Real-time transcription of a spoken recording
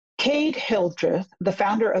Cade Hildreth, the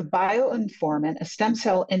founder of BioInformant, a stem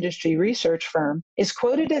cell industry research firm, is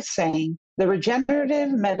quoted as saying, "The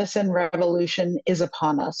regenerative medicine revolution is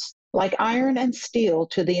upon us. Like iron and steel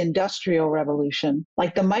to the industrial revolution,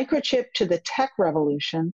 like the microchip to the tech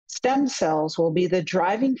revolution, stem cells will be the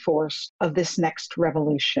driving force of this next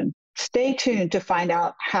revolution." Stay tuned to find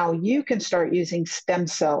out how you can start using stem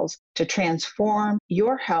cells to transform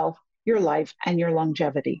your health, your life, and your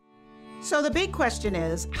longevity. So the big question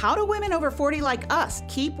is, how do women over 40 like us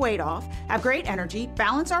keep weight off, have great energy,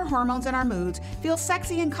 balance our hormones and our moods, feel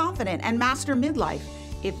sexy and confident, and master midlife?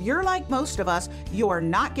 If you're like most of us, you're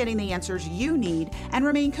not getting the answers you need and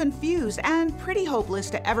remain confused and pretty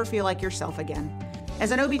hopeless to ever feel like yourself again. As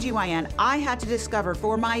an OBGYN, I had to discover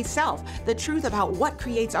for myself the truth about what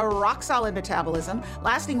creates a rock-solid metabolism,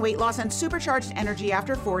 lasting weight loss, and supercharged energy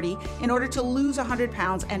after 40 in order to lose 100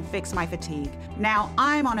 pounds and fix my fatigue. Now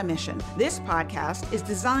I'm on a mission. This podcast is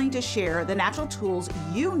designed to share the natural tools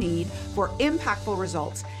you need for impactful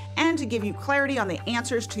results and to give you clarity on the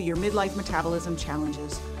answers to your midlife metabolism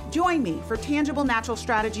challenges. Join me for tangible natural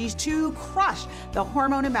strategies to crush the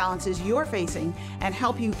hormone imbalances you're facing and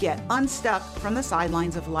help you get unstuck from the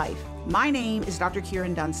sidelines of life. My name is Dr.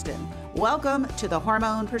 Kieran Dunstan. Welcome to the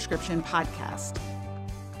Hormone Prescription Podcast.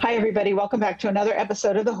 Hi, everybody. Welcome back to another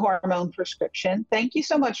episode of the Hormone Prescription. Thank you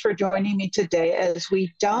so much for joining me today as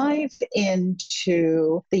we dive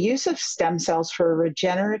into the use of stem cells for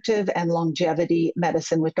regenerative and longevity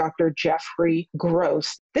medicine with Dr. Jeffrey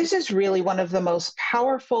Gross. This is really one of the most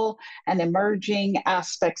powerful and emerging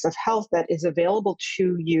aspects of health that is available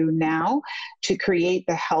to you now to create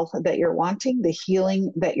the health that you're wanting, the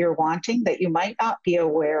healing that you're wanting, that you might not be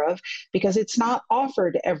aware of because it's not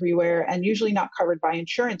offered everywhere and usually not covered by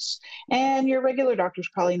insurance. And your regular doctor's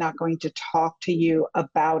probably not going to talk to you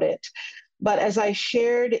about it. But as I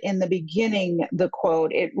shared in the beginning, the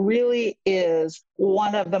quote, it really is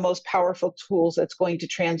one of the most powerful tools that's going to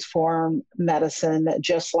transform medicine,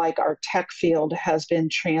 just like our tech field has been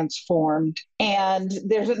transformed. And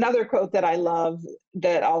there's another quote that I love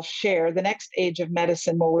that I'll share. The next age of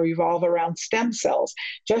medicine will revolve around stem cells.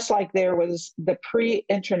 Just like there was the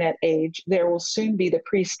pre-internet age, there will soon be the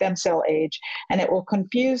pre-stem cell age, and it will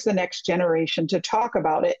confuse the next generation to talk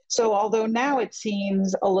about it. So although now it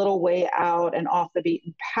seems a little way out and off the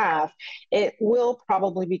beaten path, it will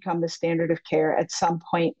probably become the standard of care at some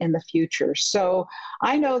point in the future. So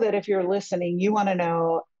I know that if you're listening, you want to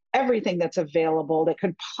know everything that's available that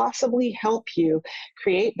could possibly help you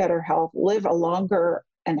create better health, live a longer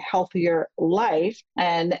and healthier life,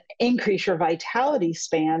 and increase your vitality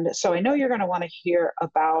span. So I know you're going to want to hear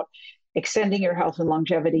about extending your health and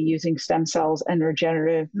longevity using stem cells and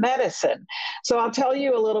regenerative medicine. So I'll tell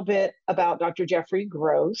you a little bit about Dr. Jeffrey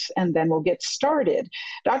Gross, and then we'll get started.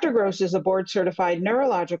 Dr. Gross is a board-certified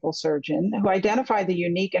neurological surgeon who identified the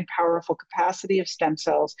unique and powerful capacity of stem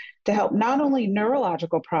cells to help not only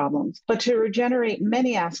neurological problems, but to regenerate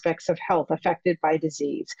many aspects of health affected by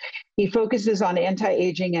disease. He focuses on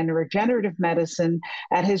anti-aging and regenerative medicine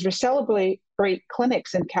at his Recellebrate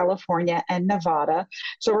clinics in California and Nevada.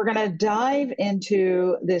 So we're going to dive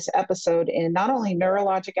into this episode in not only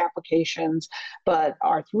neurologic applications, but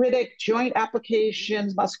arthritic, joint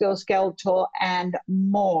applications, musculoskeletal, and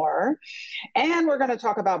more. And we're going to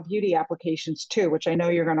talk about beauty applications too, which I know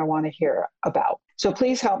you're going to want to hear about. So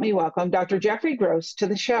please help me welcome Dr. Jeffrey Gross to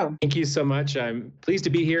the show. Thank you so much. I'm pleased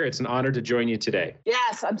to be here. It's an honor to join you today.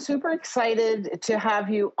 Yes, I'm super excited to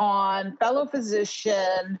have you on, fellow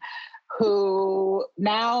physician who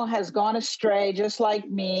now has gone astray just like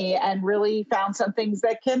me and really found some things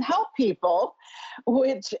that can help people,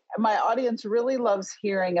 which my audience really loves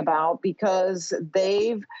hearing about because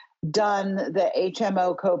they've done the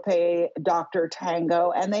HMO copay Dr.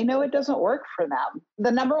 Tango and they know it doesn't work for them.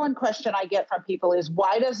 The number one question I get from people is,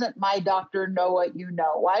 why doesn't my doctor know what you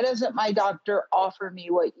know? Why doesn't my doctor offer me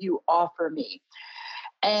what you offer me?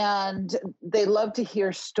 And they love to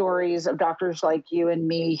hear stories of doctors like you and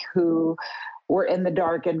me who were in the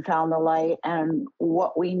dark and found the light and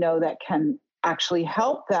what we know that can actually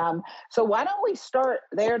help them. So why don't we start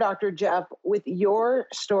there, Dr. Jeff, with your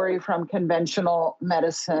story from conventional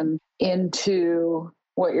medicine into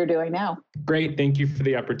what you're doing now? Great. Thank you for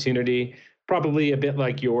the opportunity. Probably a bit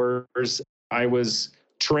like yours. I was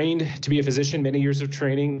trained to be a physician, many years of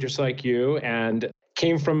training, just like you, and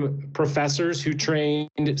came from professors who trained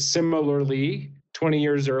similarly 20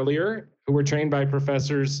 years earlier, who were trained by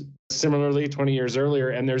professors similarly 20 years earlier.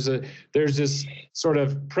 And there's this sort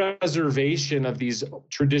of preservation of these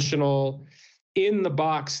traditional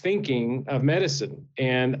in-the-box thinking of medicine.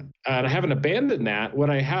 And I haven't abandoned that. What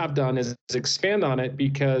I have done is expand on it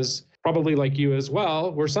because probably like you as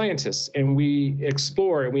well, we're scientists and we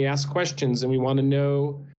explore and we ask questions and we want to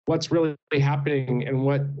know what's really happening and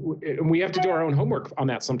we have to do our own homework on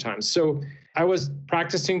that sometimes. So I was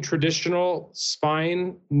practicing traditional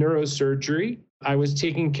spine neurosurgery. I was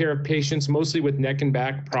taking care of patients mostly with neck and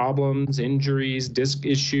back problems, injuries, disc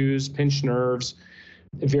issues, pinched nerves,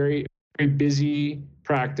 very, very busy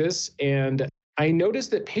practice. And I noticed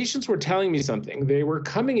that patients were telling me something. They were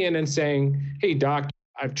coming in and saying, hey, doc,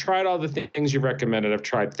 I've tried all the things you've recommended. I've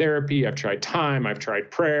tried therapy, I've tried time, I've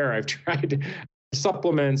tried prayer, I've tried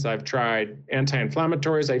supplements, I've tried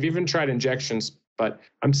anti-inflammatories, I've even tried injections, but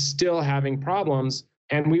I'm still having problems.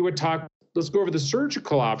 And we would talk, let's go over the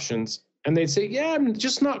surgical options. And they'd say, yeah, I'm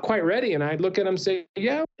just not quite ready. And I'd look at them and say,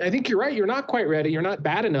 yeah, I think you're right. You're not quite ready. You're not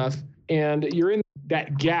bad enough. And you're in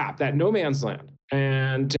that gap, that no man's land.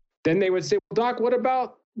 And then they would say, well, doc, what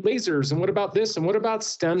about lasers? And what about this? And what about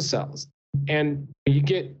stem cells? And you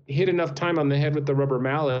get hit enough time on the head with the rubber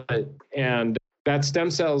mallet and that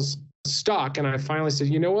stem cells stuck. And I finally said,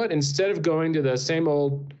 you know what? Instead of going to the same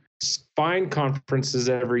old spine conferences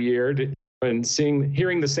every year and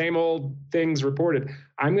hearing the same old things reported,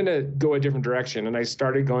 I'm going to go a different direction. And I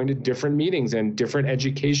started going to different meetings and different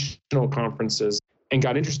educational conferences and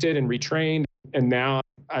got interested and retrained. And now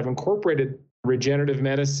I've incorporated regenerative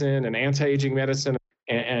medicine and anti-aging medicine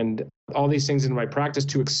and all these things in my practice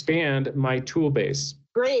to expand my tool base.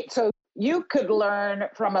 Great. So you could learn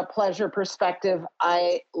from a pleasure perspective.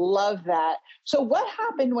 I love that. So what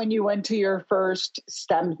happened when you went to your first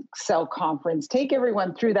stem cell conference? Take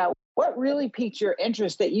everyone through that. What really piqued your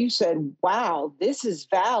interest that you said, wow, this is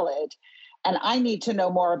valid and I need to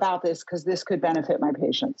know more about this because this could benefit my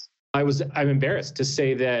patients? I'm embarrassed to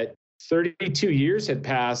say that 32 years had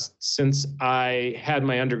passed since I had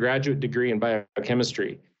my undergraduate degree in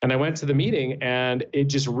biochemistry. And I went to the meeting and it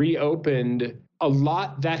just reopened a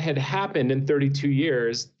lot that had happened in 32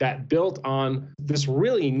 years that built on this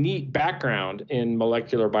really neat background in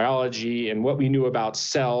molecular biology and what we knew about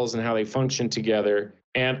cells and how they function together.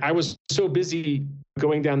 And I was so busy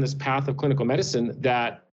going down this path of clinical medicine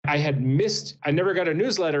that I never got a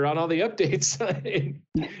newsletter on all the updates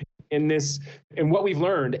in what we've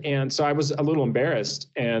learned. And so I was a little embarrassed,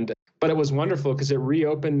 but it was wonderful because it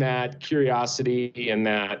reopened that curiosity and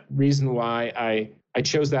that reason why I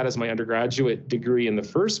chose that as my undergraduate degree in the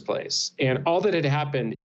first place. And all that had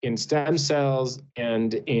happened in stem cells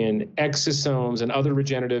and in exosomes and other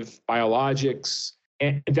regenerative biologics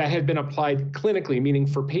and that had been applied clinically, meaning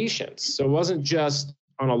for patients. So it wasn't just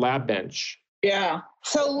on a lab bench. Yeah.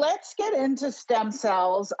 So let's get into stem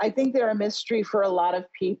cells. I think they're a mystery for a lot of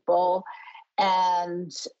people,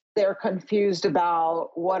 and they're confused about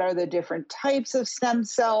what are the different types of stem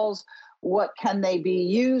cells, what can they be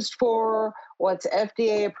used for, what's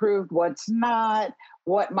FDA approved, what's not,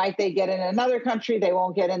 what might they get in another country they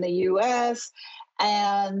won't get in the US,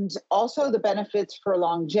 and also the benefits for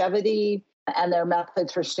longevity and their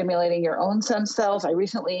methods for stimulating your own stem cells. I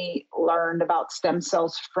recently learned about stem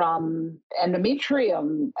cells from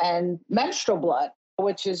endometrium and menstrual blood,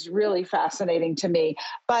 which is really fascinating to me.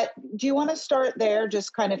 But do you want to start there,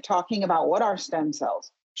 just kind of talking about what are stem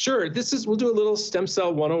cells? Sure. We'll do a little stem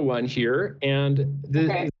cell 101 here. And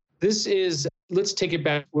This is, let's take it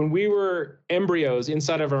back. When we were embryos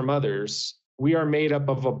inside of our mothers, we are made up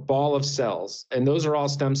of a ball of cells, and those are all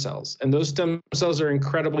stem cells. And those stem cells are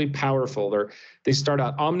incredibly powerful. They start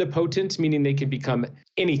out omnipotent, meaning they can become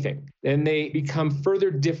anything. And they become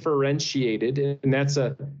further differentiated, and that's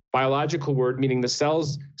a biological word, meaning the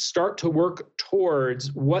cells start to work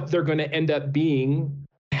towards what they're going to end up being.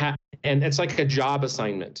 And it's like a job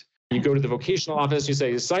assignment. You go to the vocational office, you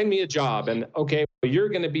say, assign me a job. And okay, well, you're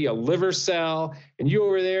going to be a liver cell, and you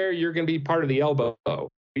over there, you're going to be part of the elbow.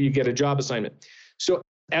 You get a job assignment. So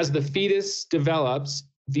as the fetus develops,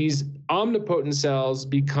 these omnipotent cells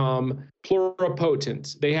become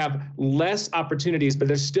pluripotent. They have less opportunities, but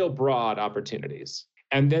they're still broad opportunities.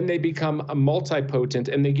 And then they become a multipotent,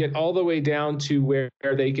 and they get all the way down to where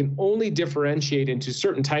they can only differentiate into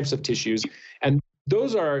certain types of tissues. And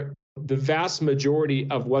those are the vast majority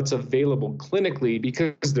of what's available clinically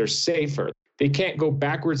because they're safer. They can't go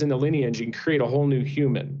backwards in the lineage and create a whole new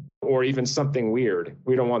human or even something weird.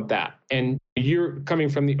 We don't want that. And you're coming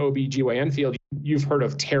from the OBGYN field. You've heard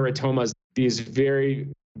of teratomas, these very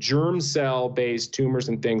germ cell-based tumors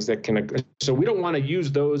and things that can occur. So we don't want to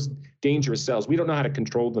use those dangerous cells. We don't know how to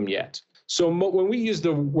control them yet. So when we use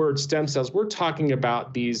the word stem cells, we're talking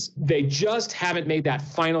about these, they just haven't made that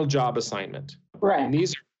final job assignment. Right. And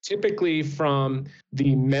these are typically from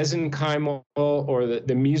the mesenchymal or the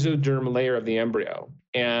mesoderm layer of the embryo.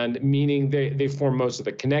 and meaning they form most of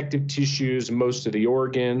the connective tissues, most of the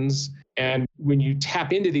organs. And when you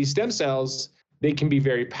tap into these stem cells, they can be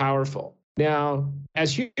very powerful. Now,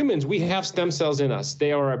 as humans, we have stem cells in us.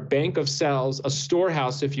 They are a bank of cells, a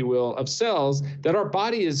storehouse, if you will, of cells that our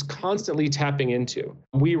body is constantly tapping into.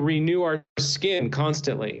 We renew our skin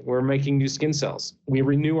constantly. We're making new skin cells. We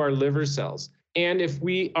renew our liver cells. And if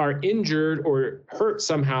we are injured or hurt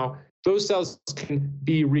somehow, those cells can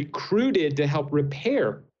be recruited to help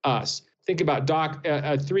repair us. Think about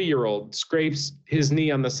a 3-year-old scrapes his knee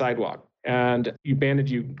on the sidewalk. And you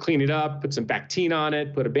clean it up, put some Bactine on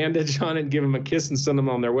it, put a bandage on it, give them a kiss and send them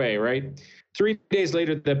on their way, right? 3 days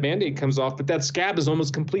later, that Band-Aid comes off, but that scab is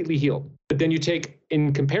almost completely healed. But then you take,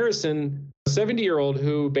 in comparison, a 70-year-old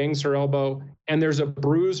who bangs her elbow and there's a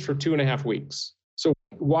bruise for 2.5 weeks. So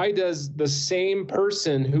why does the same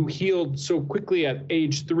person who healed so quickly at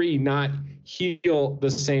age 3 not heal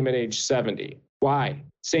the same at age 70? Why?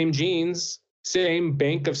 Same genes, same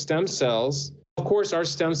bank of stem cells. Of course, our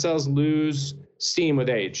stem cells lose steam with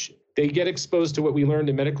age. They get exposed to what we learned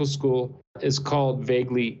in medical school is called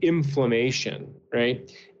vaguely inflammation,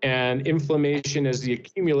 right? And inflammation is the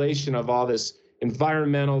accumulation of all this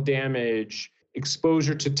environmental damage,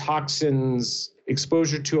 exposure to toxins,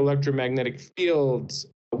 exposure to electromagnetic fields,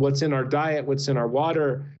 what's in our diet, what's in our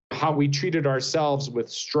water, how we treated ourselves with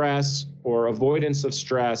stress or avoidance of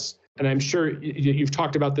stress. And I'm sure you've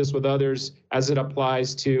talked about this with others as it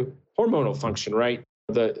applies to hormonal function, right?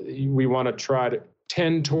 We want to try to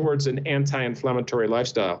tend towards an anti-inflammatory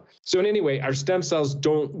lifestyle. So in any way, our stem cells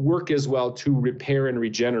don't work as well to repair and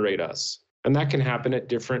regenerate us. And that can happen at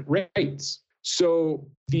different rates. So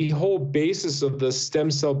the whole basis of the stem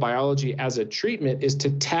cell biology as a treatment is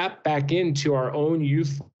to tap back into our own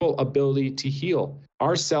youthful ability to heal.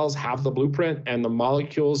 Our cells have the blueprint and the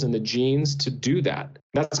molecules and the genes to do that.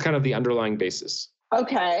 That's kind of the underlying basis.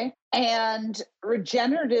 Okay. And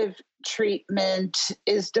regenerative treatment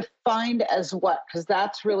is defined as what? Because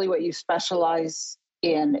that's really what you specialize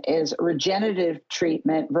in, is regenerative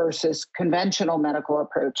treatment versus conventional medical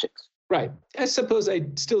approaches. Right. I suppose I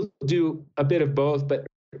still do a bit of both, but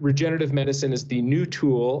regenerative medicine is the new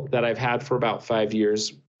tool that I've had for about 5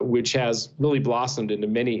 years, which has really blossomed into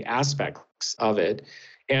many aspects of it.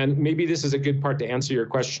 And maybe this is a good part to answer your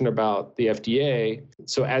question about the FDA.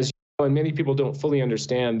 So as you know, and many people don't fully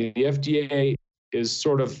understand, the FDA is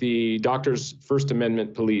sort of the doctor's First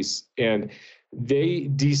Amendment police, and they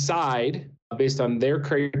decide based on their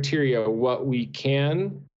criteria what we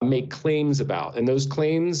can make claims about. And those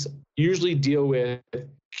claims usually deal with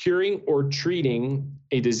curing or treating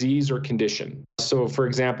a disease or condition. So for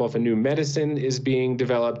example, if a new medicine is being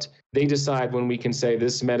developed, they decide when we can say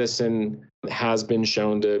this medicine has been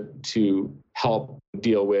shown to help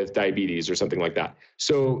deal with diabetes or something like that.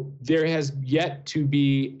 So there has yet to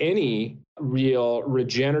be any real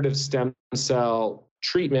regenerative stem cell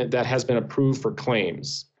treatment that has been approved for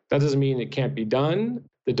claims. That doesn't mean it can't be done.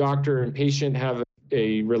 The doctor and patient have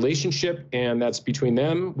a relationship, and that's between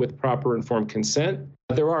them with proper informed consent.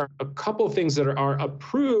 There are a couple of things that are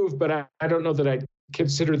approved, but I don't know that I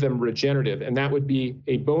consider them regenerative, and that would be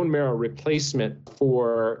a bone marrow replacement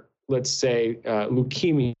for, let's say,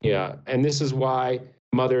 leukemia. And this is why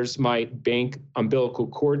mothers might bank umbilical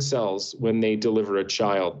cord cells when they deliver a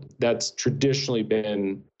child. That's traditionally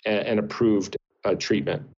been an approved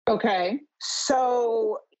treatment. Okay.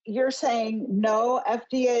 So you're saying no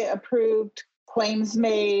FDA approved, claims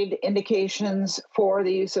made, indications for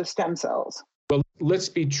the use of stem cells? Well, let's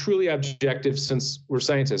be truly objective since we're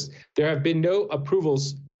scientists. There have been no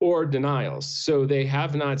approvals or denials. So they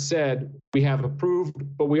have not said we have approved,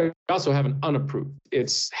 but we also haven't unapproved.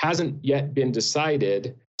 It hasn't yet been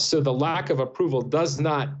decided. So the lack of approval does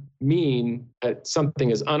not mean that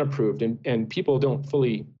something is unapproved, and people don't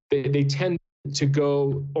fully, they tend to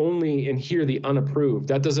go only and hear the unapproved.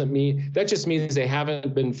 That just means they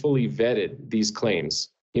haven't been fully vetted, these claims.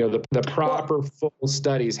 You know, the proper full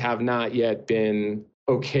studies have not yet been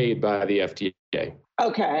okayed by the FDA.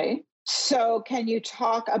 Okay. So can you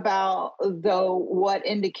talk about, though, what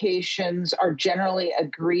indications are generally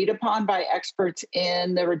agreed upon by experts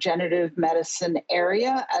in the regenerative medicine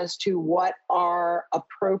area as to what are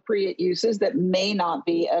appropriate uses that may not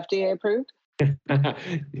be FDA approved?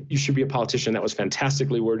 You should be a politician. That was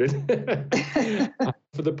fantastically worded.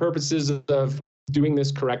 For the purposes of doing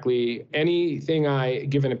this correctly, anything I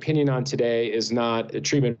give an opinion on today is not a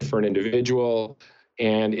treatment for an individual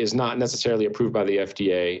and is not necessarily approved by the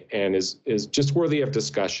FDA and is just worthy of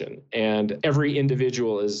discussion. And every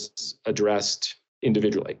individual is addressed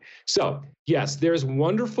individually. So yes, there's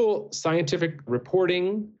wonderful scientific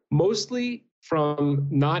reporting, mostly from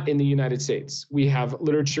not in the United States. We have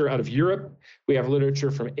literature out of Europe. We have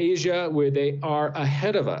literature from Asia where they are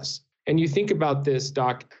ahead of us. And you think about this,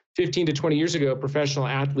 Doc, 15 to 20 years ago, professional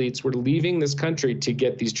athletes were leaving this country to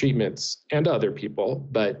get these treatments, and other people,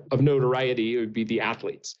 but of notoriety, it would be the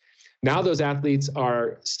athletes. Now those athletes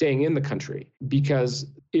are staying in the country because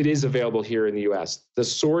it is available here in the US. The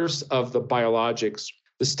source of the biologics,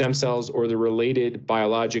 the stem cells or the related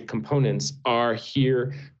biologic components are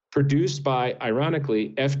here, produced by,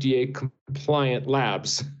 ironically, FDA compliant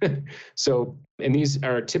labs. And these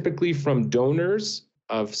are typically from donors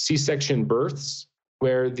of C-section births,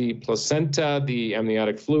 where the placenta, the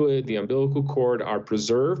amniotic fluid, the umbilical cord are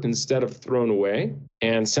preserved instead of thrown away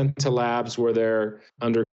and sent to labs where they're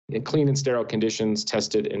under clean and sterile conditions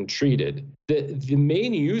tested and treated. The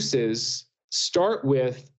main uses start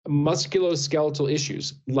with musculoskeletal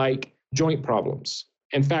issues like joint problems.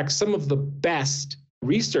 In fact, some of the best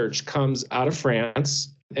research comes out of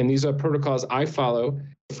France, and these are protocols I follow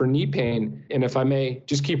for knee pain. And if I may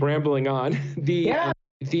just keep rambling on,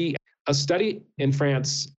 a study in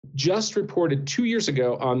France just reported 2 years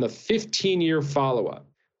ago on the 15-year follow-up.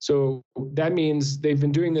 So that means they've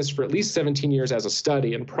been doing this for at least 17 years as a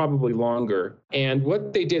study and probably longer. And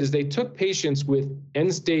what they did is they took patients with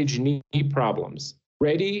end-stage knee problems,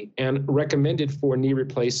 ready and recommended for knee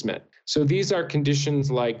replacement. So these are conditions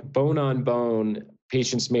like bone-on-bone,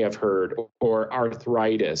 patients may have heard, or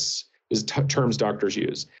arthritis is terms doctors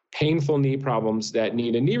use. Painful knee problems that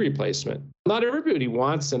need a knee replacement. Not everybody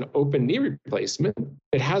wants an open knee replacement.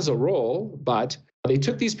 It has a role, but they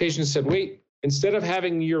took these patients and said, wait, instead of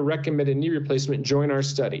having your recommended knee replacement, join our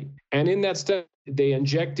study. And in that study, they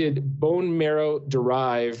injected bone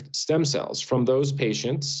marrow-derived stem cells from those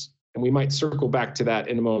patients. And we might circle back to that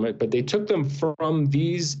in a moment, but they took them from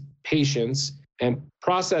these patients and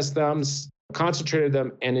processed them, concentrated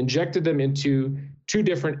them, and injected them into 2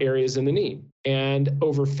 different areas in the knee. And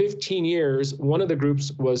over 15 years, one of the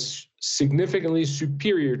groups was significantly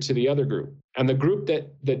superior to the other group. And the group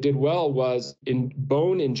that did well was in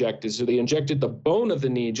bone injected. So they injected the bone of the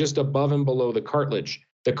knee just above and below the cartilage.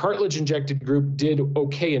 The cartilage injected group did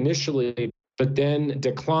okay initially, but then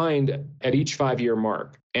declined at each 5-year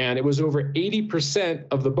mark. And it was over 80%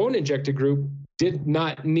 of the bone injected group did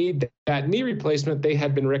not need that knee replacement they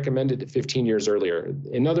had been recommended 15 years earlier.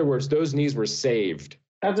 In other words, those knees were saved.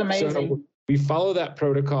 That's amazing. So we follow that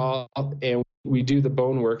protocol and we do the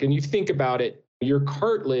bone work. And you think about it, your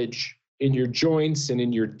cartilage in your joints and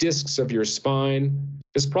in your discs of your spine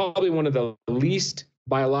is probably one of the least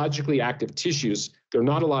biologically active tissues. There are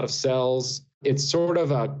not a lot of cells. It's sort of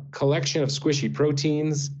a collection of squishy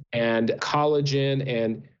proteins and collagen.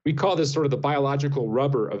 And we call this sort of the biological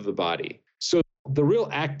rubber of the body. So the real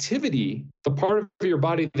activity, the part of your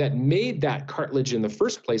body that made that cartilage in the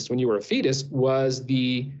first place when you were a fetus, was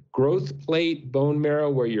the growth plate, bone marrow,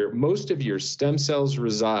 where most of your stem cells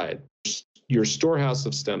reside, your storehouse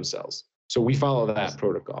of stem cells. So we follow that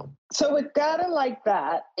protocol. So with data like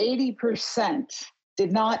that, 80%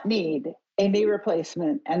 did not need a knee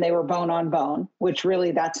replacement and they were bone on bone, which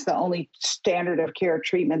really that's the only standard of care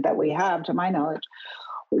treatment that we have, to my knowledge.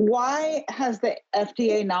 Why has the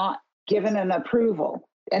FDA not given an approval?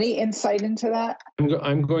 Any insight into that?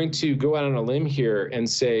 I'm going to go out on a limb here and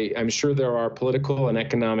say I'm sure there are political and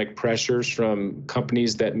economic pressures from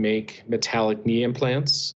companies that make metallic knee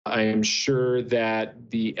implants. I am sure that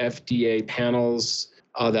the FDA panels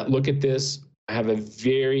that look at this have a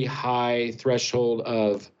very high threshold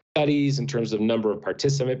of studies in terms of number of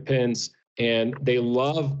participants, and they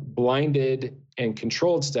love blinded and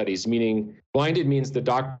controlled studies, meaning blinded means the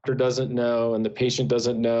doctor doesn't know and the patient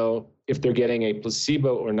doesn't know if they're getting a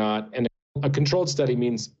placebo or not. And a controlled study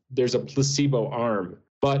means there's a placebo arm.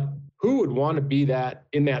 But who would want to be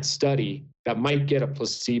in that study that might get a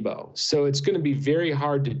placebo? So it's going to be very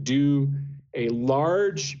hard to do a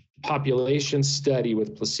large population study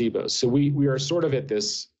with placebos. So we are sort of at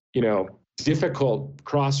this, difficult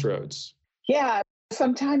crossroads. Yeah,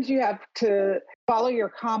 sometimes you have to follow your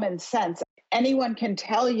common sense. Anyone can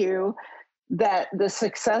tell you that the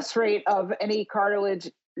success rate of any cartilage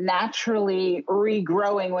naturally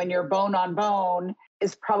regrowing when you're bone on bone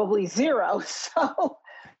is probably 0. So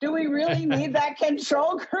do we really need that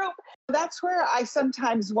control group? That's where I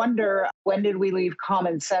sometimes wonder, when did we leave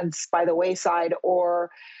common sense by the wayside, or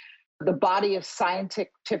the body of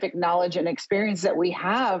scientific knowledge and experience that we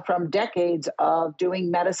have from decades of doing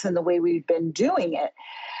medicine the way we've been doing it?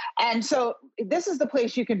 And so this is the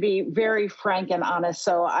place you can be very frank and honest.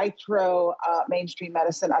 So I throw mainstream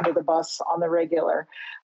medicine under the bus on the regular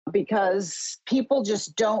because people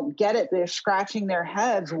just don't get it. They're scratching their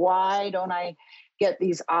heads. Why don't I get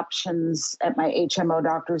these options at my HMO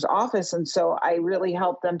doctor's office. And so I really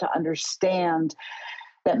help them to understand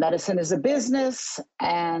that medicine is a business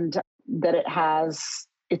and that it has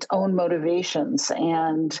its own motivations,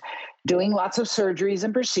 and doing lots of surgeries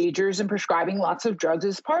and procedures and prescribing lots of drugs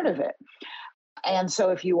is part of it. And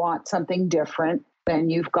so if you want something different, then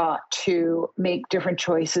you've got to make different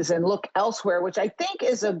choices and look elsewhere, which I think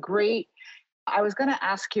is a great, I was going to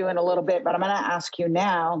ask you in a little bit, but I'm going to ask you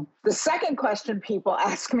now. The second question people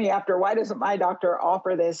ask me after, why doesn't my doctor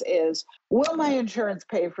offer this, is, will my insurance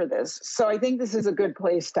pay for this? So I think this is a good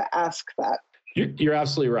place to ask that. You're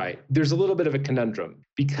absolutely right. There's a little bit of a conundrum.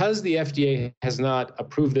 Because the FDA has not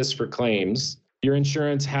approved this for claims, your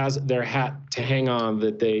insurance has their hat to hang on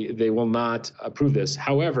that they will not approve this.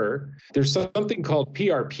 However, there's something called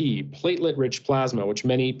PRP, platelet-rich plasma, which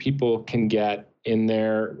many people can get in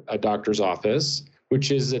their doctor's office, which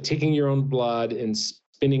is taking your own blood and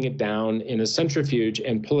spinning it down in a centrifuge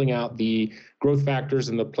and pulling out the growth factors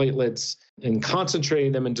and the platelets and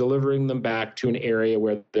concentrating them and delivering them back to an area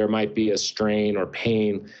where there might be a strain or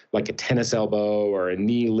pain, like a tennis elbow or a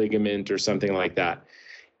knee ligament or something like that.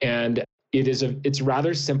 And it's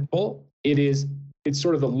rather simple. It's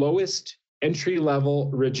sort of the lowest entry-level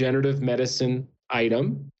regenerative medicine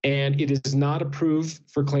item, and it is not approved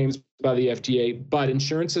for claims by the FDA, but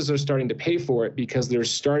insurances are starting to pay for it because they're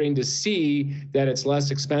starting to see that it's less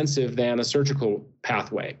expensive than a surgical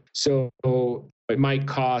pathway. So it might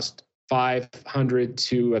cost $500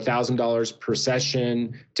 to $1,000 per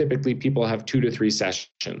session. Typically, people have 2 to 3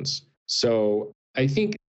 sessions. So I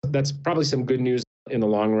think that's probably some good news in the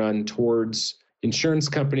long run towards insurance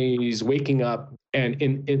companies waking up and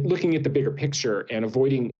in looking at the bigger picture and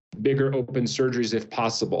avoiding bigger open surgeries if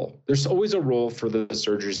possible. There's always a role for the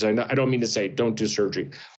surgeries. I don't mean to say don't do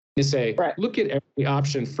surgery. To say, right, look at every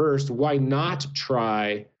option first. Why not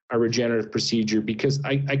try a regenerative procedure? Because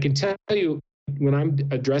I can tell you, when I'm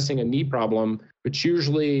addressing a knee problem, it's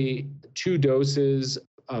usually 2 doses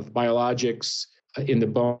of biologics in the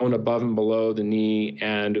bone above and below the knee.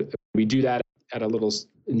 And we do that at a little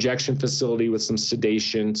injection facility with some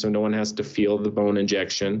sedation, so no one has to feel the bone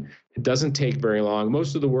injection. It doesn't take very long.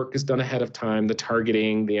 Most of the work is done ahead of time, the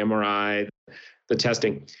targeting, the MRI, the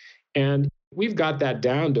testing. And we've got that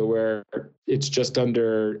down to where it's just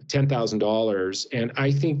under $10,000. And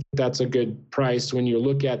I think that's a good price when you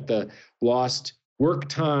look at the lost work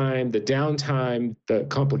time, the downtime, the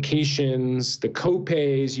complications, the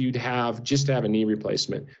co-pays you'd have just to have a knee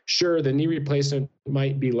replacement. Sure, the knee replacement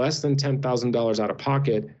might be less than $10,000 out of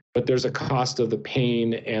pocket, but there's a cost of the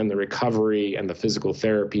pain and the recovery and the physical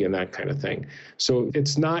therapy and that kind of thing. So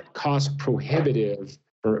it's not cost prohibitive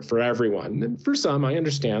for everyone. And for some, I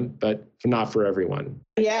understand, but not for everyone.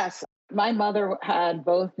 Yes. My mother had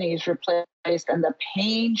both knees replaced, and the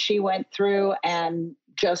pain she went through, and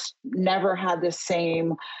just never had the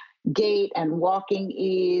same gait and walking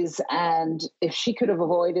ease. And if she could have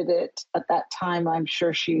avoided it at that time, I'm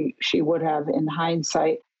sure she would have in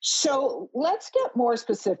hindsight. So let's get more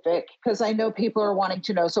specific, because I know people are wanting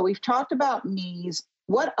to know. So we've talked about knees.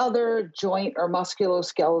 What other joint or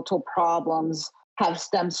musculoskeletal problems have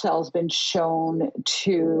stem cells been shown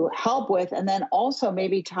to help with? And then also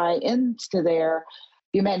maybe tie into there,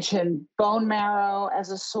 you mentioned bone marrow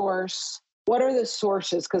as a source. What are the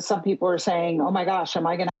sources? Because some people are saying, oh my gosh, am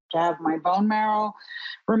I going to have my bone marrow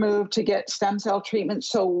removed to get stem cell treatment?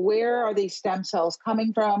 So where are these stem cells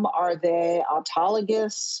coming from? Are they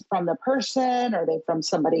autologous from the person? Are they from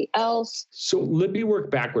somebody else? So let me work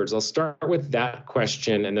backwards. I'll start with that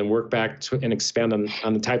question and then work back to and expand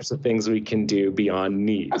on the types of things we can do beyond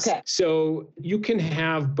knees. Okay. So you can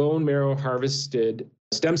have bone marrow harvested,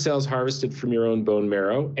 stem cells harvested from your own bone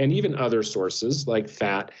marrow, and even other sources like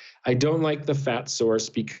fat. I don't like the fat source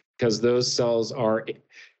because those cells are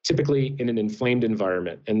typically in an inflamed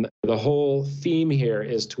environment. And the whole theme here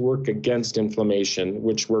is to work against inflammation,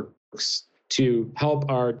 which works to help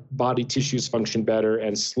our body tissues function better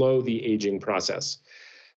and slow the aging process.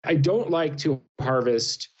 I don't like to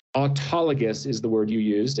harvest autologous, is the word you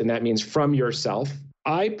used, and that means from yourself.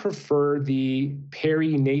 I prefer the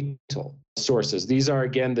perinatal sources. These are,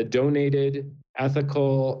 again, the donated,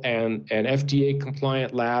 ethical, and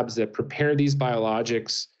FDA-compliant labs that prepare these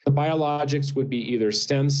biologics. The biologics would be either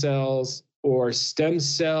stem cells or stem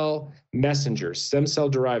cell messengers, stem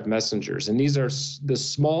cell-derived messengers. And these are the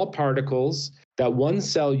small particles that one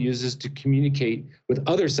cell uses to communicate with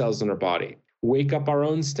other cells in our body, wake up our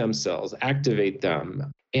own stem cells, activate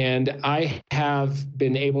them. And I have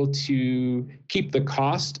been able to keep the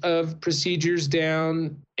cost of procedures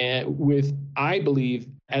down and with, I believe,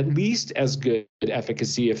 at least as good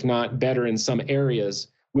efficacy, if not better in some areas,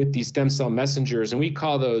 with these stem cell messengers, and we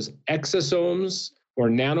call those exosomes or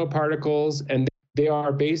nanoparticles. And they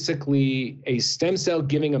are basically a stem cell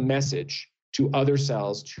giving a message to other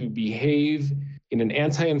cells to behave in an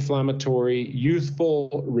anti-inflammatory,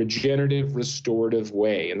 youthful, regenerative, restorative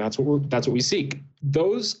way. And that's what we seek.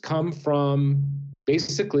 Those come from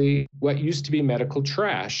basically what used to be medical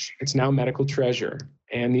trash. It's now medical treasure.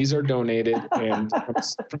 And these are donated and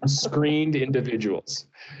from screened individuals.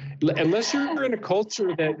 Unless you're in a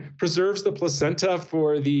culture that preserves the placenta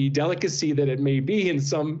for the delicacy that it may be in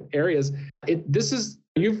some areas,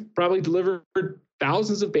 you've probably delivered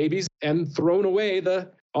thousands of babies and thrown away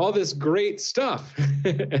all this great stuff.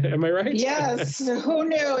 Am I right? Yes. Who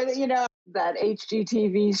knew? That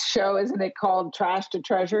HGTV show, isn't it called Trash to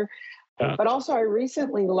Treasure? But also I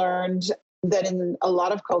recently learned that in a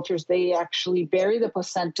lot of cultures, they actually bury the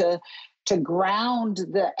placenta to ground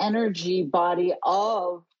the energy body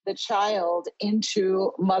of the child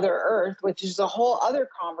into Mother Earth, which is a whole other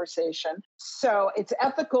conversation. So it's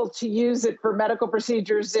ethical to use it for medical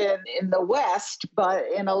procedures in the West, but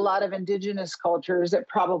in a lot of indigenous cultures, it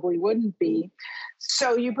probably wouldn't be.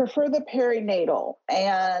 So you prefer the perinatal,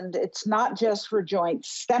 and it's not just for joints,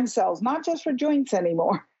 stem cells, not just for joints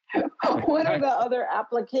anymore. What are the other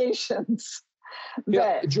applications?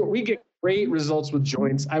 We get great results with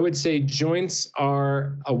joints. I would say joints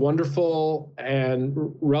are a wonderful and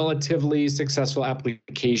relatively successful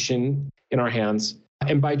application in our hands.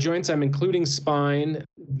 And by joints, I'm including spine.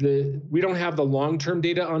 We don't have the long-term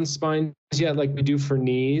data on spine yet like we do for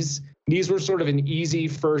knees. Knees were sort of an easy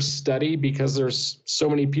first study because there's so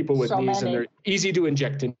many people with knees and they're easy to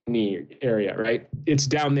inject in the knee area, right? It's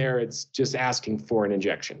down there. It's just asking for an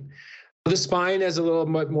injection. The spine is a little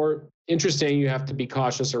bit more interesting. You have to be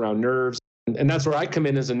cautious around nerves. And that's where I come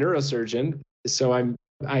in as a neurosurgeon. So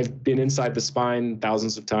I've been inside the spine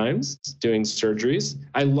thousands of times doing surgeries.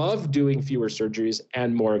 I love doing fewer surgeries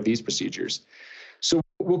and more of these procedures. So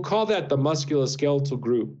we'll call that the musculoskeletal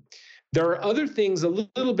group. There are other things a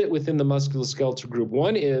little bit within the musculoskeletal group.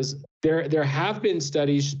 One is there have been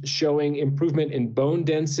studies showing improvement in bone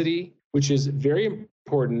density, which is very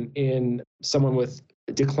important in someone with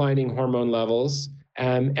declining hormone levels.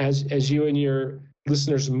 As you and your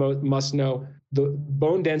listeners must know, the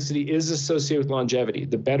bone density is associated with longevity.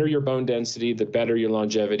 The better your bone density, the better your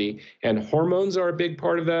longevity. And hormones are a big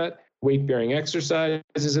part of that. Weight-bearing exercise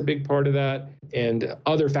is a big part of that. And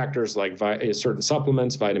other factors like certain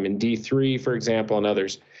supplements, vitamin D3, for example, and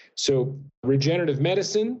others. So regenerative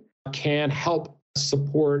medicine can help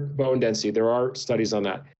support bone density. There are studies on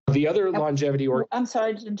that. The other longevity I'm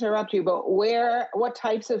sorry to interrupt you, but what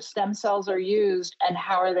types of stem cells are used and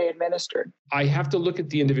how are they administered? I have to look at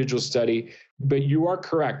the individual study, but you are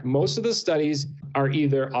correct. Most of the studies are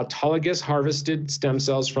either autologous harvested stem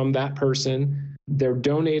cells from that person, they're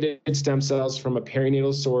donated stem cells from a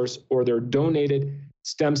perinatal source, or they're donated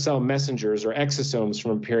stem cell messengers or exosomes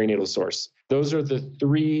from a perinatal source. Those are the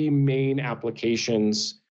three main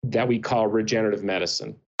applications that we call regenerative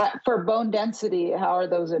medicine. For bone density, how are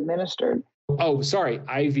those administered? Oh, sorry,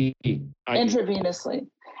 IV. Intravenously.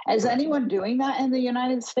 Is anyone doing that in the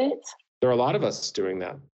United States? There are a lot of us doing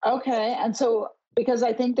that. Okay. And so, because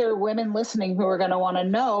I think there are women listening who are going to want to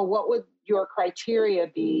know, what would your criteria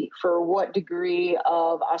be for what degree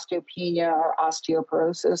of osteopenia or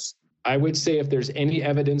osteoporosis? I would say if there's any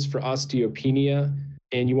evidence for osteopenia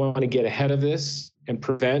and you want to get ahead of this and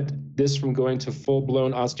prevent this from going to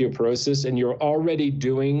full-blown osteoporosis, and you're already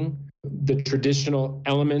doing the traditional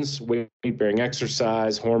elements, weight-bearing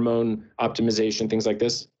exercise, hormone optimization, things like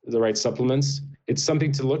this, the right supplements, it's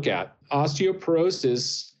something to look at.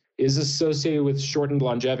 Osteoporosis is associated with shortened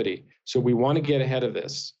longevity. So we want to get ahead of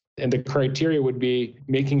this. And the criteria would be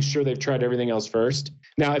making sure they've tried everything else first.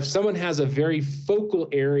 Now, if someone has a very focal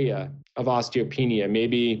area of osteopenia,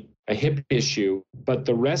 maybe a hip issue, but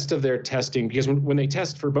the rest of their testing, because when they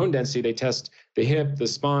test for bone density, they test the hip, the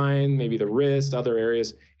spine, maybe the wrist, other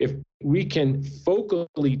areas. If we can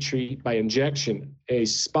focally treat by injection a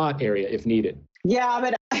spot area if needed. Yeah,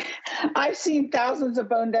 but I've seen thousands of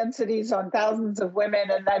bone densities on thousands of women,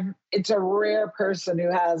 and it's a rare person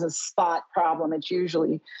who has a spot problem. It's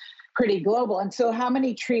usually pretty global. And so how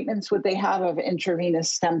many treatments would they have of intravenous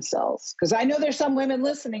stem cells? Because I know there's some women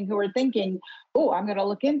listening who are thinking, oh, I'm going to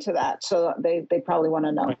look into that. So they probably want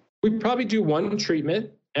to know. We probably do one treatment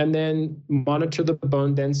and then monitor the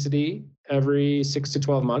bone density every 6 to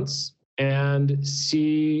 12 months and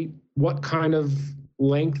see what kind of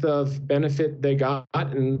length of benefit they got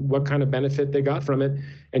and what kind of benefit they got from it,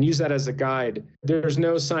 and use that as a guide. There's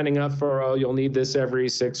no signing up for, oh, you'll need this every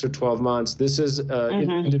 6 or 12 months. This is an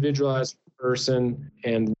individualized person,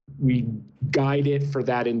 and we guide it for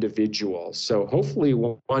that individual. So hopefully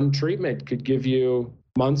one treatment could give you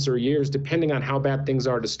months or years, depending on how bad things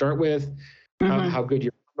are to start with, how good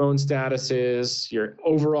your hormone status is, your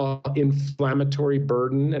overall inflammatory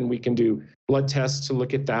burden. And we can do blood tests to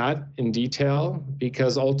look at that in detail,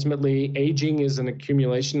 because ultimately aging is an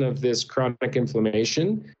accumulation of this chronic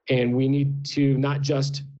inflammation. And we need to not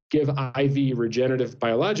just give IV regenerative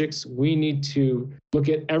biologics, we need to look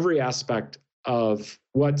at every aspect of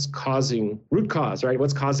what's causing root cause, right?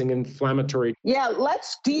 What's causing inflammatory. Yeah,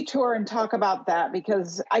 let's detour and talk about that,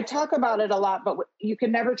 because I talk about it a lot, but you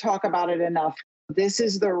can never talk about it enough. This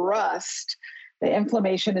is the rust. The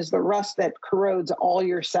inflammation is the rust that corrodes all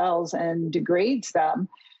your cells and degrades them.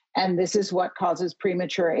 And this is what causes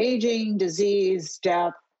premature aging, disease,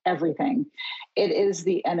 death, everything. It is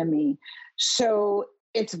the enemy. So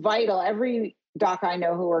it's vital. Every doc I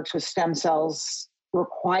know who works with stem cells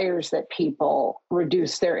requires that people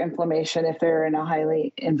reduce their inflammation if they're in a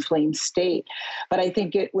highly inflamed state. But I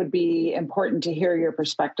think it would be important to hear your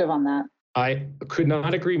perspective on that. I could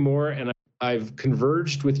not agree more. And I've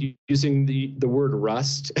converged with you using the word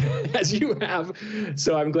rust as you have.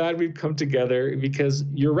 So I'm glad we've come together, because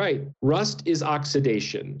you're right. Rust is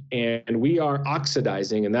oxidation, and we are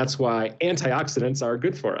oxidizing. And that's why antioxidants are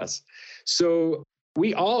good for us. So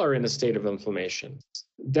we all are in a state of inflammation.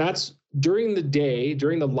 That's during the day,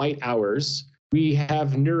 during the light hours, we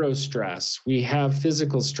have neurostress, we have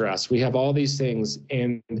physical stress, we have all these things,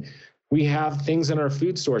 and we have things in our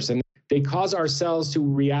food source, and they cause our cells to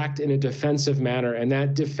react in a defensive manner, and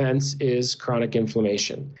that defense is chronic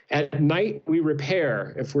inflammation. At night, we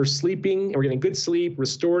repair. If we're sleeping and we're getting good sleep,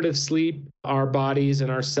 restorative sleep, our bodies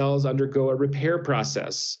and our cells undergo a repair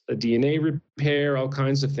process, a DNA repair, all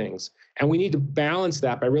kinds of things. And we need to balance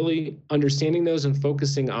that by really understanding those and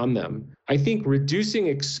focusing on them. I think reducing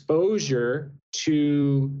exposure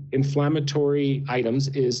to inflammatory items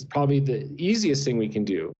is probably the easiest thing we can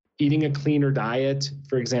do. Eating a cleaner diet,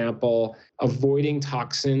 for example, avoiding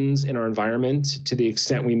toxins in our environment to the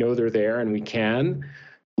extent we know they're there and we can,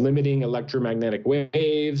 limiting electromagnetic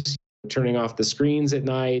waves, turning off the screens at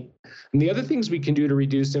night. And the other things we can do to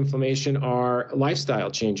reduce inflammation are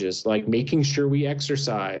lifestyle changes, like making sure we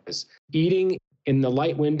exercise, eating in the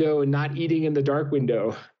light window and not eating in the dark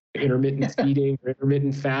window, intermittent eating, or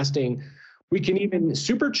intermittent fasting. We can even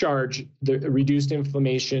supercharge the reduced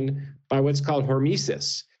inflammation by what's called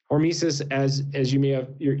hormesis. Hormesis, as you may have,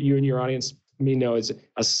 you and your audience may know, is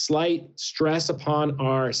a slight stress upon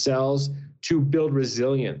our cells to build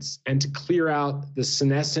resilience and to clear out the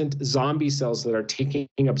senescent zombie cells that are taking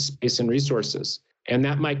up space and resources. And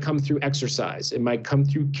that might come through exercise. It might come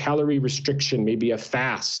through calorie restriction, maybe a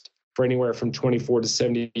fast for anywhere from 24 to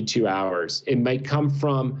 72 hours. It might come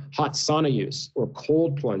from hot sauna use or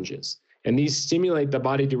cold plunges. And these stimulate the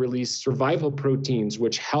body to release survival proteins,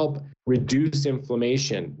 which help reduce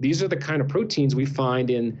inflammation. These are the kind of proteins we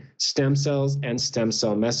find in stem cells and stem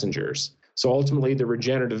cell messengers. So ultimately, the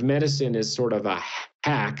regenerative medicine is sort of a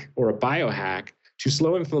hack or a biohack to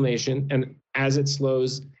slow inflammation. And as it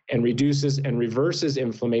slows and reduces and reverses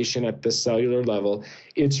inflammation at the cellular level,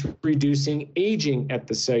 it's reducing aging at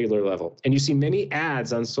the cellular level. And you see many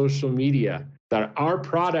ads on social media that our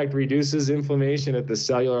product reduces inflammation at the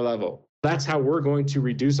cellular level. That's how we're going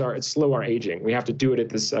to slow our aging. We have to do it at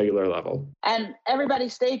the cellular level. And everybody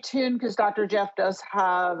stay tuned, because Dr. Jeff does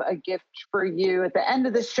have a gift for you at the end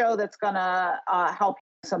of the show that's going to help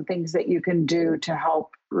some things that you can do to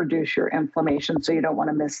help reduce your inflammation. So you don't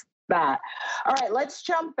want to miss that. All right, let's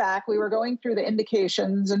jump back. We were going through the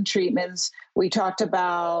indications and treatments. We talked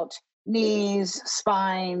about knees,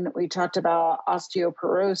 spine. We talked about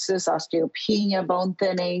osteoporosis, osteopenia, bone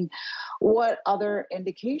thinning. What other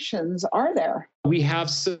indications are there?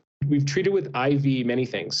 We've treated with IV many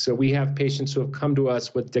things. So we have patients who have come to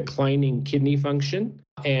us with declining kidney function,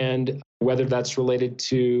 and whether that's related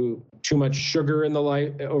to too much sugar in the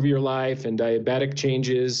life over your life and diabetic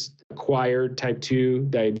changes, acquired type 2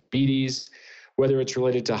 diabetes, whether it's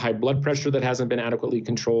related to high blood pressure that hasn't been adequately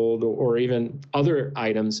controlled, or even other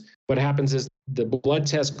items. What happens is the blood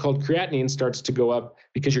test called creatinine starts to go up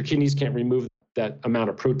because your kidneys can't remove that amount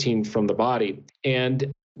of protein from the body. And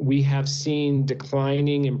we have seen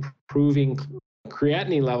declining, improving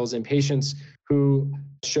creatinine levels in patients who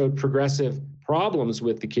showed progressive problems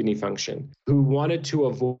with the kidney function, who wanted to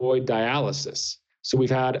avoid dialysis. So we've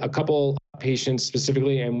had a couple patients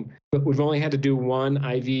specifically, and we've only had to do one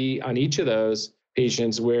IV on each of those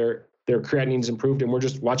patients where their creatinine's improved, and we're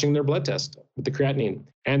just watching their blood test with the creatinine.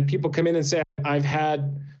 And people come in and say, I've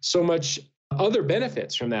had so much other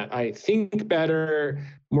benefits from that. I think better,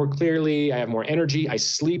 more clearly, I have more energy, I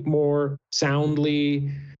sleep more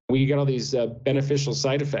soundly. we get all these beneficial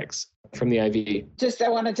side effects from the IV. I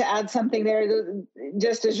wanted to add something there.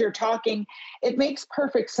 Just as you're talking, it makes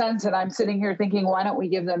perfect sense. And I'm sitting here thinking, why don't we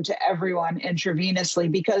give them to everyone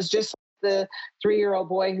intravenously? Because just the 3-year-old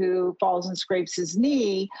boy who falls and scrapes his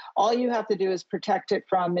knee, all you have to do is protect it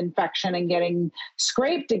from infection and getting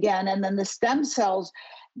scraped again. And then the stem cells,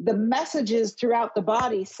 the messages throughout the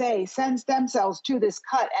body say, send stem cells to this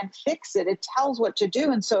cut and fix it. It tells what to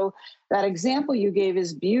do. And so that example you gave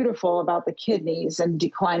is beautiful about the kidneys and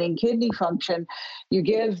declining kidney function. You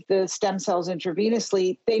give the stem cells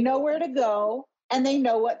intravenously, they know where to go and they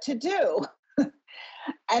know what to do.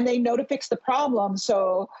 And they know to fix the problem.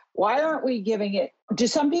 So why aren't we giving it? Do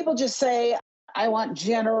some people just say, I want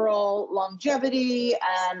general longevity?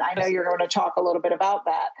 And I know you're going to talk a little bit about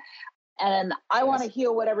that. And I want to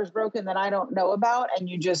heal whatever's broken that I don't know about. And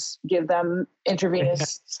you just give them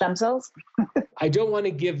intravenous stem cells? I don't want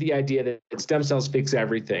to give the idea that stem cells fix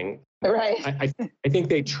everything. Right. I think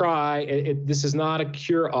they try. This is not a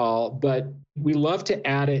cure-all, but we love to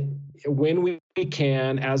add it when we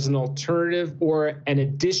can as an alternative or an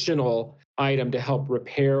additional item to help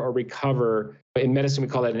repair or recover. In medicine, we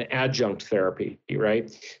call that an adjunct therapy,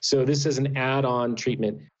 right? So this is an add-on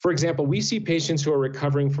treatment. For example, we see patients who are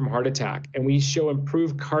recovering from heart attack, and we show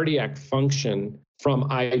improved cardiac function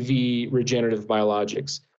from IV regenerative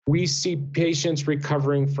biologics. We see patients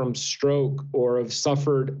recovering from stroke or have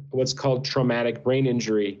suffered what's called traumatic brain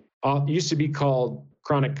injury. It used to be called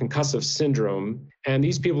chronic concussive syndrome. And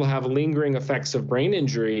these people have lingering effects of brain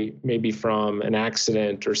injury, maybe from an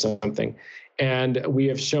accident or something. And we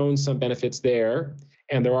have shown some benefits there.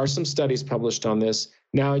 And there are some studies published on this.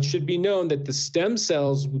 Now, it should be known that the stem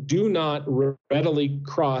cells do not readily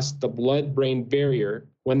cross the blood-brain barrier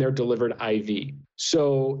when they're delivered IV.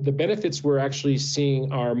 So the benefits we're actually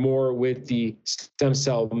seeing are more with the stem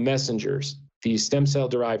cell messengers, the stem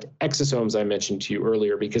cell-derived exosomes I mentioned to you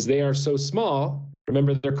earlier, because they are so small.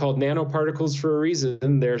 Remember, they're called nanoparticles for a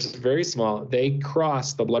reason. They're very small. They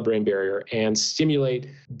cross the blood-brain barrier and stimulate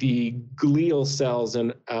the glial cells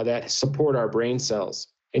that support our brain cells.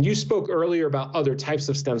 And you spoke earlier about other types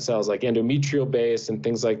of stem cells like endometrial-based and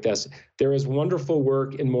things like this. There is wonderful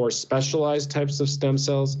work in more specialized types of stem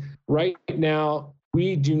cells. Right now,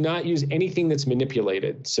 we do not use anything that's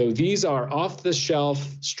manipulated. So these are off the shelf,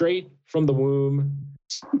 straight from the womb,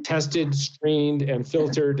 tested, screened, and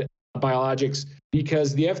filtered biologics,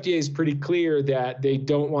 because the FDA is pretty clear that they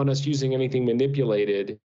don't want us using anything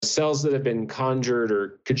manipulated, cells that have been conjured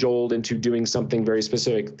or cajoled into doing something very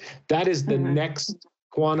specific. That is the next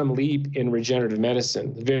quantum leap in regenerative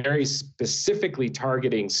medicine, very specifically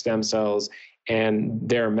targeting stem cells and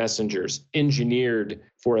their messengers, engineered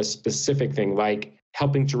for a specific thing, like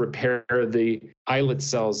helping to repair the islet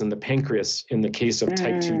cells in the pancreas in the case of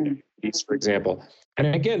type 2 diabetes, for example.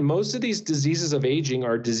 And again, most of these diseases of aging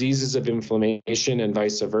are diseases of inflammation and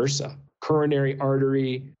vice versa. Coronary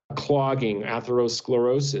artery clogging,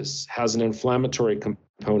 atherosclerosis, has an inflammatory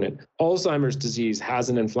component. Alzheimer's disease has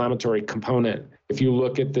an inflammatory component. If you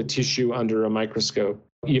look at the tissue under a microscope,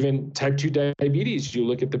 even type 2 diabetes, you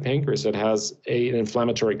look at the pancreas, it has an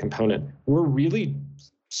inflammatory component. We're really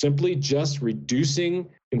simply just reducing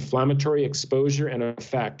inflammatory exposure and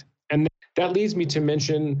effect. And that leads me to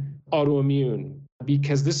mention autoimmune,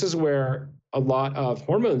 because this is where a lot of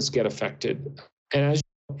hormones get affected. And as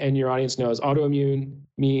and your audience knows, autoimmune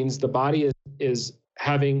means the body is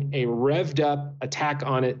having a revved up attack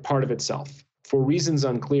on it, part of itself, for reasons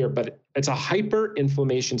unclear, but it's a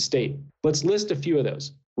hyperinflammation state. Let's list a few of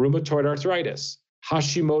those. Rheumatoid arthritis,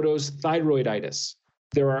 Hashimoto's thyroiditis.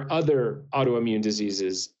 There are other autoimmune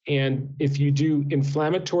diseases. And if you do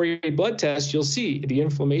inflammatory blood tests, you'll see the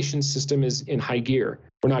inflammation system is in high gear.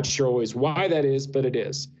 We're not sure always why that is, but it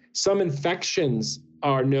is. Some infections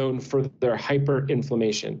are known for their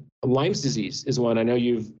hyperinflammation. Lyme's disease is one. I know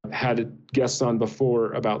you've had guests on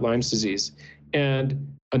before about Lyme's disease.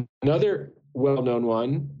 And another well-known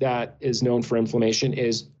one that is known for inflammation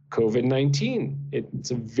is COVID-19.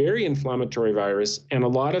 It's a very inflammatory virus. And a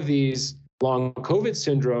lot of these long COVID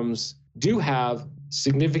syndromes do have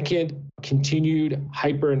significant continued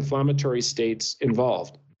hyperinflammatory states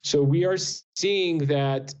involved. So we are seeing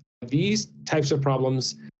that these types of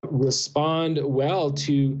problems respond well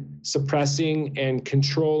to suppressing and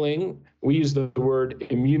controlling, we use the word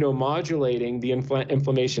immunomodulating, the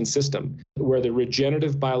inflammation system, where the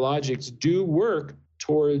regenerative biologics do work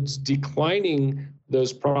towards declining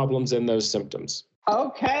those problems and those symptoms.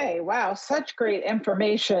 Okay. Wow. Such great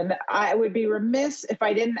information. I would be remiss if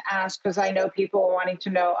I didn't ask, because I know people are wanting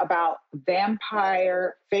to know about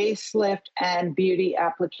vampire, facelift, and beauty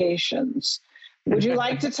applications. Would you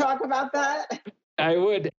like to talk about that? I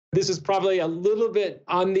would. This is probably a little bit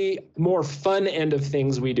on the more fun end of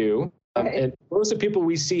things we do. And most of the people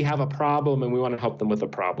we see have a problem and we want to help them with a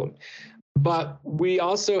problem. But we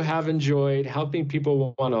also have enjoyed helping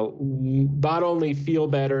people want to not only feel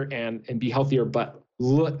better and be healthier, but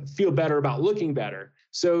feel better about looking better.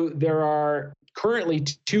 So there are currently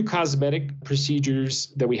two cosmetic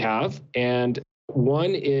procedures that we have. And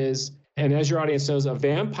one is, and as your audience knows, a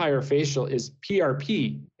vampire facial is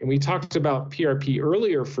PRP. And we talked about PRP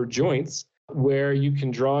earlier for joints, where you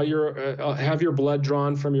can draw have your blood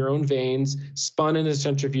drawn from your own veins, spun in a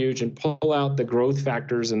centrifuge, and pull out the growth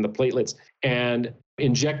factors and the platelets and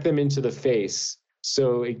inject them into the face.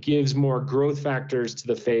 So it gives more growth factors to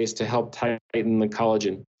the face to help tighten the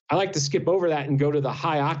collagen. I like to skip over that and go to the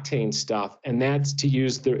high octane stuff, and that's to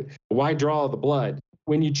use the why draw the blood.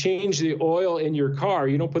 When you change the oil in your car,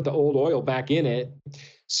 you don't put the old oil back in it.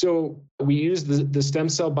 So we use the stem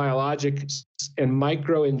cell biologics and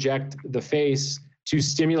micro inject the face to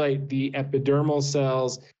stimulate the dermal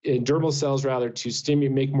cells to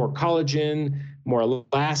make more collagen, more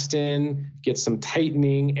elastin, get some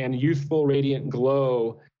tightening and youthful radiant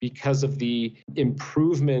glow because of the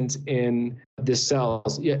improvement in the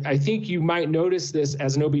cells. Yeah, I think you might notice this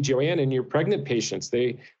as an OBGYN in your pregnant patients.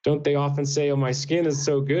 They often say, oh, my skin is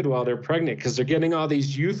so good while they're pregnant because they're getting all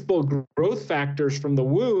these youthful growth factors from the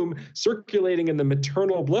womb circulating in the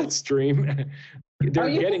maternal bloodstream. They're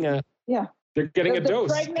getting a dose. The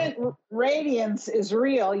pregnant radiance is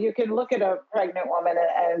real. You can look at a pregnant woman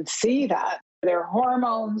and see that. Their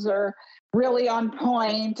hormones are really on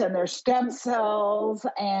point and their stem cells.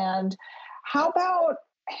 And how about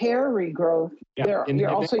hair regrowth? Yeah,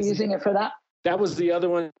 you're also using it for that? That was the other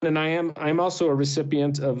one. And I'm also a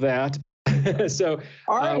recipient of that. So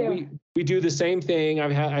we do the same thing.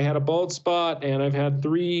 I had a bald spot and I've had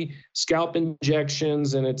 3 scalp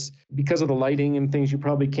injections, and it's because of the lighting and things, you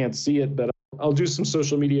probably can't see it, but I'll do some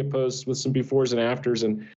social media posts with some befores and afters.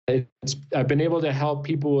 And I've been able to help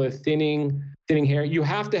people with thinning hair. You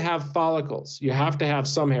have to have follicles. You have to have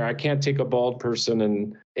some hair. I can't take a bald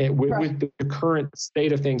person with the current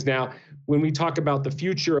state of things. Now, when we talk about the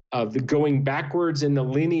future of the going backwards in the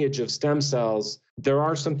lineage of stem cells, there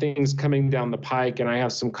are some things coming down the pike, and I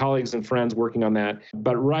have some colleagues and friends working on that.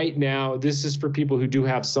 But right now, this is for people who do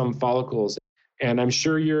have some follicles. And I'm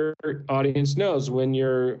sure your audience knows when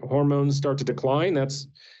your hormones start to decline,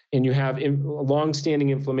 and you have long-standing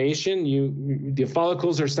inflammation, the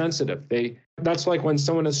follicles are sensitive. That's like when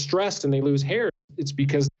someone is stressed and they lose hair. It's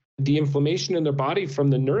because the inflammation in their body from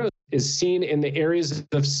the neurons is seen in the areas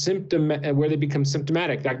of where they become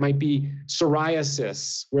symptomatic. That might be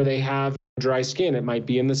psoriasis, where they have dry skin. It might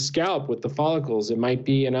be in the scalp with the follicles. It might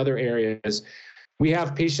be in other areas. We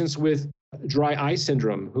have patients with dry eye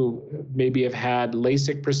syndrome who maybe have had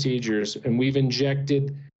LASIK procedures, and we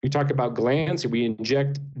talk about glands, we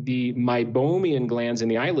inject the meibomian glands in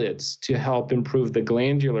the eyelids to help improve the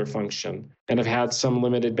glandular function, and have had some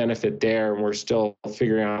limited benefit there, and we're still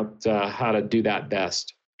figuring out how to do that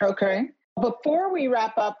best. Okay. Before we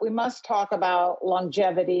wrap up, we must talk about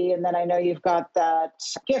longevity, and then I know you've got that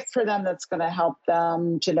gift for them that's going to help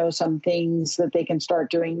them to know some things that they can start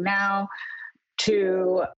doing now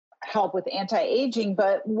to help with anti-aging.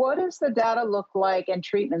 But what does the data look like and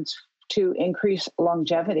treatments to increase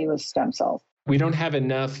longevity with stem cells? We don't have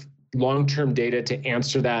enough long-term data to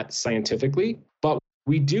answer that scientifically, but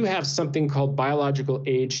we do have something called biological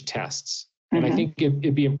age tests. And I think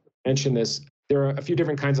it'd be important to mention this. There are a few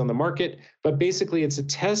different kinds on the market, but basically it's a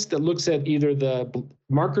test that looks at either the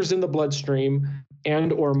markers in the bloodstream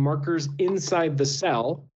and or markers inside the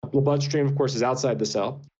cell. The bloodstream, of course, is outside the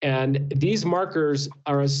cell. And these markers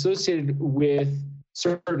are associated with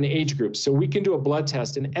certain age groups. So we can do a blood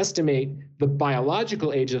test and estimate the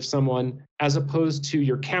biological age of someone as opposed to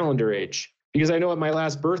your calendar age. Because I know at my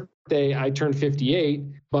last birthday, I turned 58,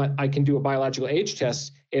 but I can do a biological age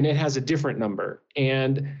test and it has a different number.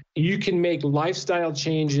 And you can make lifestyle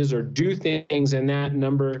changes or do things and that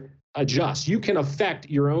number adjusts. You can affect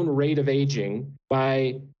your own rate of aging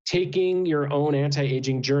by taking your own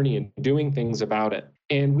anti-aging journey and doing things about it.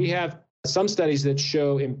 And we have some studies that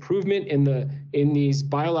show improvement in these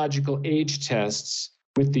biological age tests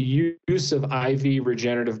with the use of IV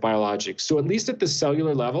regenerative biologics. So at least at the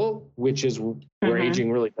cellular level, which is where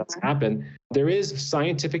aging really does happen, there is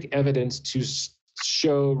scientific evidence to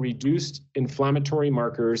show reduced inflammatory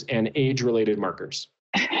markers and age-related markers.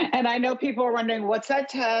 And I know people are wondering, what's that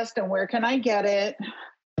test and where can I get it?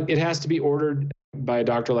 It has to be ordered by a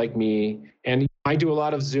doctor like me. And I do a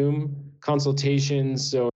lot of Zoom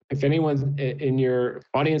consultations. So if anyone in your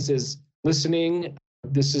audience is listening,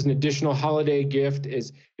 This is an additional holiday gift.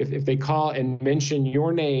 Is if they call and mention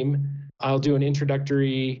your name, I'll do an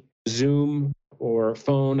introductory Zoom or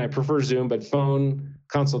phone. I prefer Zoom, but phone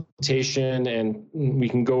consultation, and we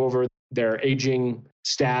can go over their aging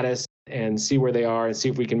status and see where they are and see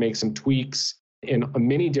if we can make some tweaks in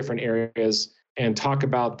many different areas and talk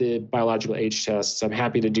about the biological age tests. I'm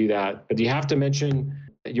happy to do that. But you have to mention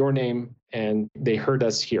your name and they heard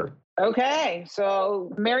us here. Okay,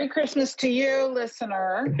 so Merry Christmas to you,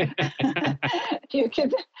 listener. You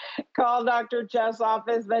can call Dr. Jeff's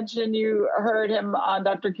office, mention you heard him on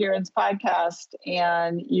Dr. Kieran's podcast,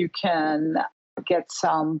 and you can get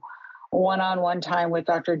some one-on-one time with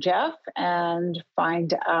Dr. Jeff and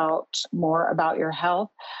find out more about your health.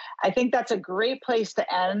 I think that's a great place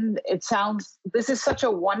to end. This is such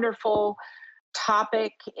a wonderful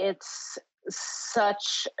topic. It's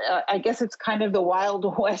such, I guess it's kind of the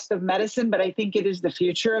wild west of medicine, but I think it is the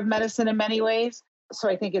future of medicine in many ways. So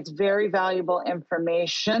I think it's very valuable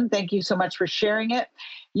information. Thank you so much for sharing it.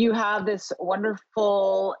 You have this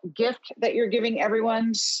wonderful gift that you're giving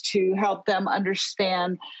everyone to help them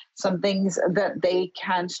understand some things that they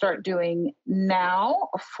can start doing now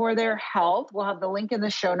for their health. We'll have the link in the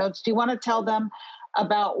show notes. Do you want to tell them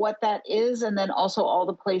about what that is and then also all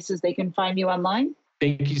the places they can find you online?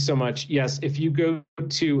 Thank you so much. Yes, if you go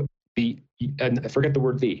to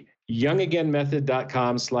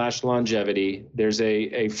youngagainmethod.com/longevity, there's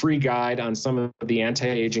a free guide on some of the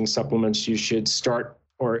anti-aging supplements you should start,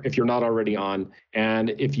 or if you're not already on.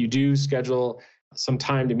 And if you do schedule some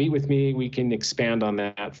time to meet with me, we can expand on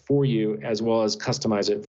that for you as well as customize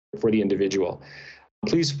it for the individual.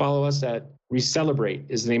 Please follow us at Recelebrate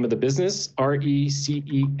is the name of the business,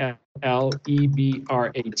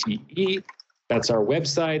 RECELEBRATE. That's our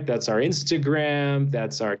website, that's our Instagram,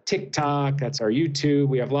 that's our TikTok, that's our YouTube.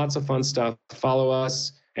 We have lots of fun stuff. Follow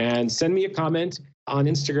us and send me a comment on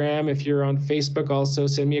Instagram. If you're on Facebook also,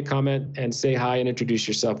 send me a comment and say hi and introduce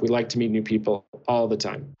yourself. We like to meet new people all the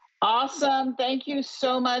time. Awesome. Thank you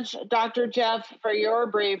so much, Dr. Jeff, for your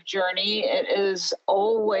brave journey. It is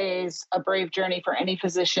always a brave journey for any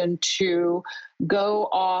physician to go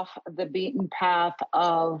off the beaten path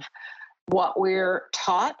of what we're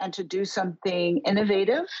taught and to do something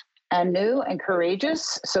innovative and new and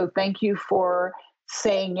courageous. So thank you for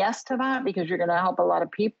saying yes to that, because you're going to help a lot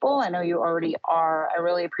of people. I know you already are. I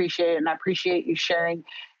really appreciate it. And I appreciate you sharing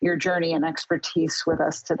your journey and expertise with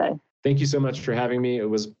us today. Thank you so much for having me. It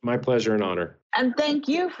was my pleasure and honor. And thank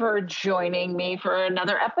you for joining me for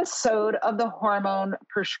another episode of The Hormone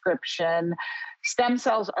Prescription. Stem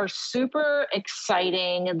cells are super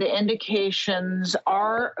exciting. The indications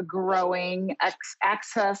are growing.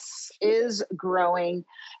 Access is growing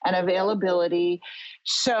and availability.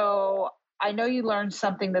 So I know you learned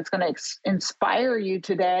something that's going to inspire you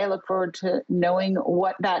today. I look forward to knowing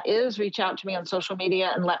what that is. Reach out to me on social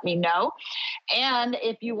media and let me know. And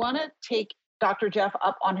if you want to take Dr. Jeff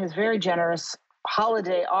up on his very generous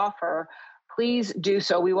holiday offer, please do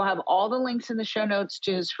so. We will have all the links in the show notes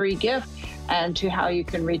to his free gift and to how you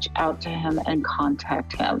can reach out to him and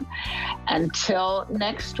contact him. Until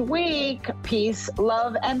next week, peace,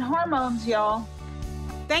 love, and hormones, y'all.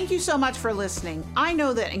 Thank you so much for listening. I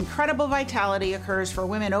know that incredible vitality occurs for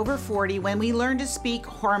women over 40 when we learn to speak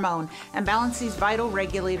hormone and balance these vital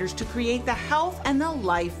regulators to create the health and the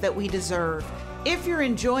life that we deserve. If you're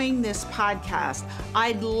enjoying this podcast,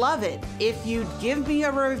 I'd love it if you'd give me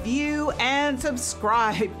a review and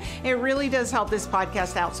subscribe. It really does help this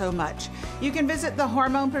podcast out so much. You can visit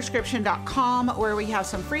thehormoneprescription.com where we have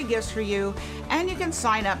some free gifts for you, and you can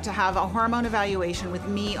sign up to have a hormone evaluation with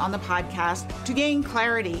me on the podcast to gain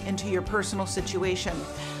clarity into your personal situation.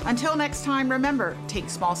 Until next time, remember, take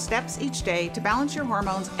small steps each day to balance your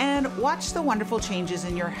hormones and watch the wonderful changes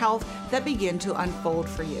in your health that begin to unfold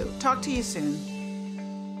for you. Talk to you soon.